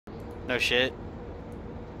No shit.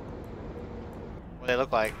 What do they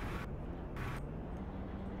look like?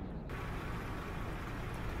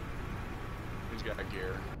 He's got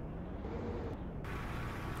gear.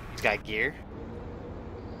 He's got gear?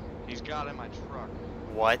 He's got in my truck.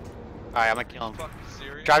 What? Alright, I'm gonna kill him. Fucking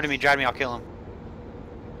serious? Drive to me, I'll kill him.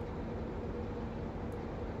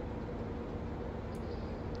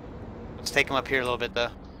 Let's take him up here a little bit though.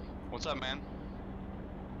 What's up, man?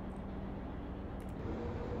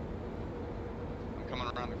 I'm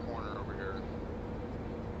coming around the corner over here.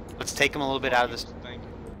 Let's take him a little bit out of this. Thank you.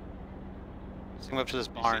 Let's take him up to this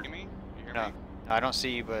You barn. see me? You hear No, me? no, I don't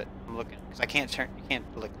see you, but I'm looking. Cause I can't turn. You can't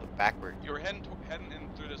look backward. You were heading in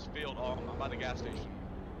through this field. Oh, I'm by the gas station.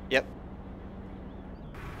 Yep.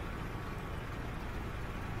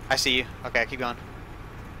 I see you. Okay, keep going.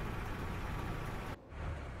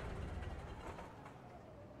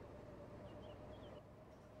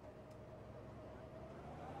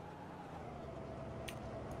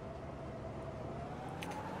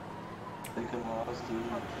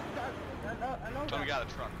 Tell me, got a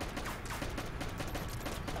truck.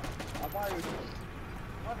 What are you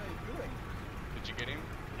doing? Did you get him?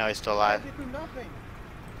 No, he's still alive. Why did you do nothing?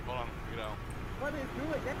 Hold on, you know. What are you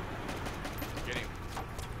doing? Get him.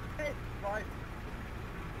 Hey, right.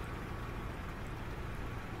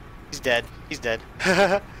 He's dead. He's dead.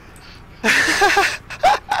 What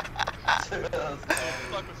the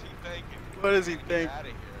fuck was he thinking? What does he Get think? out of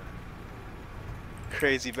here.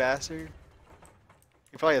 Crazy bastard.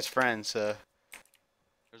 He probably has friends, so.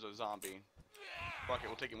 There's a zombie. Fuck it,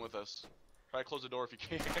 we'll take him with us. Try to close the door if you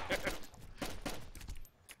can.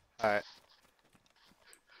 Alright.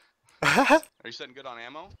 Are you setting good on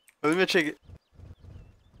ammo? Let me check it.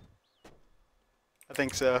 I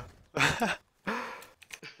think so.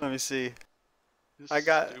 Let me see. This I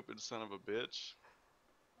got- stupid son of a bitch.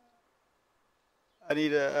 I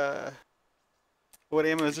need a. What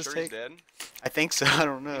ammo does You this sure he's take? dead? I think so. I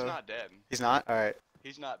don't know. He's not dead. He's not? Alright.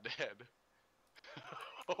 He's not dead.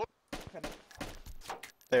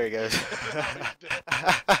 There he goes.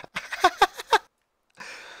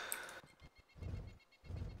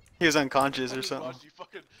 He was unconscious I or just something. watched you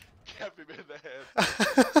fucking cap him in the head.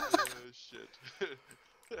 Shit.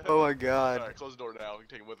 Oh my god. Alright, close the door now. We can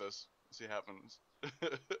take him with us. See what happens.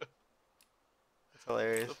 That's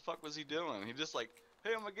hilarious. What the fuck was he doing? He just like,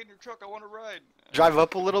 hey, I'm gonna get in your truck. I want to ride. Drive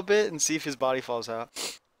up a little bit and see if his body falls out.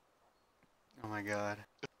 Oh my god.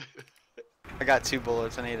 I got 2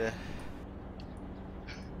 bullets. I need to.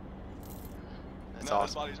 That's No,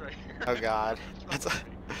 his awesome. body's right here. Oh god. It's That's right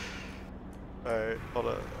alright. Hold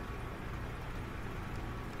up.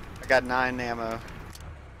 I got 9 ammo.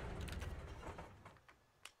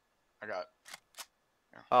 I got.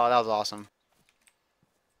 Oh, that was awesome.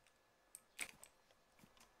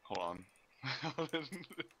 Hold on.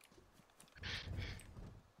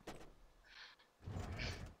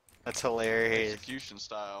 That's hilarious. Execution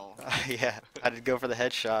style. Yeah, I had to go for the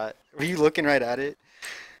headshot. Were you looking right at it?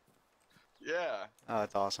 Yeah. Oh,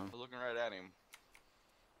 that's awesome. I was looking right at him.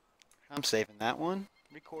 I'm saving that one.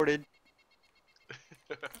 Recorded.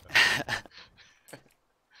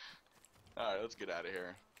 Alright, let's get out of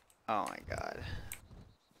here. Oh my god.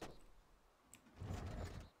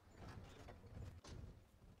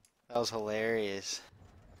 That was hilarious.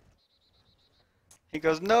 He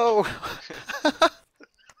goes, no!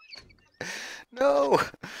 No!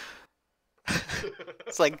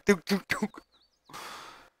 It's like, dook, dook, dook.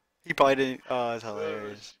 He probably didn't. Oh, it's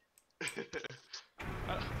hilarious. I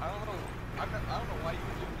don't know. I don't know why you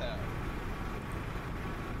would do that.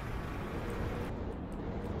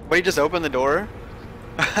 Wait, you just opened the door?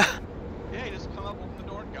 Yeah, you just come up, open the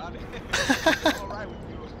door, and got it. I'm alright with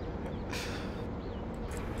you.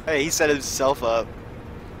 Hey, he set himself up.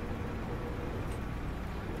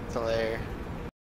 It's hilarious.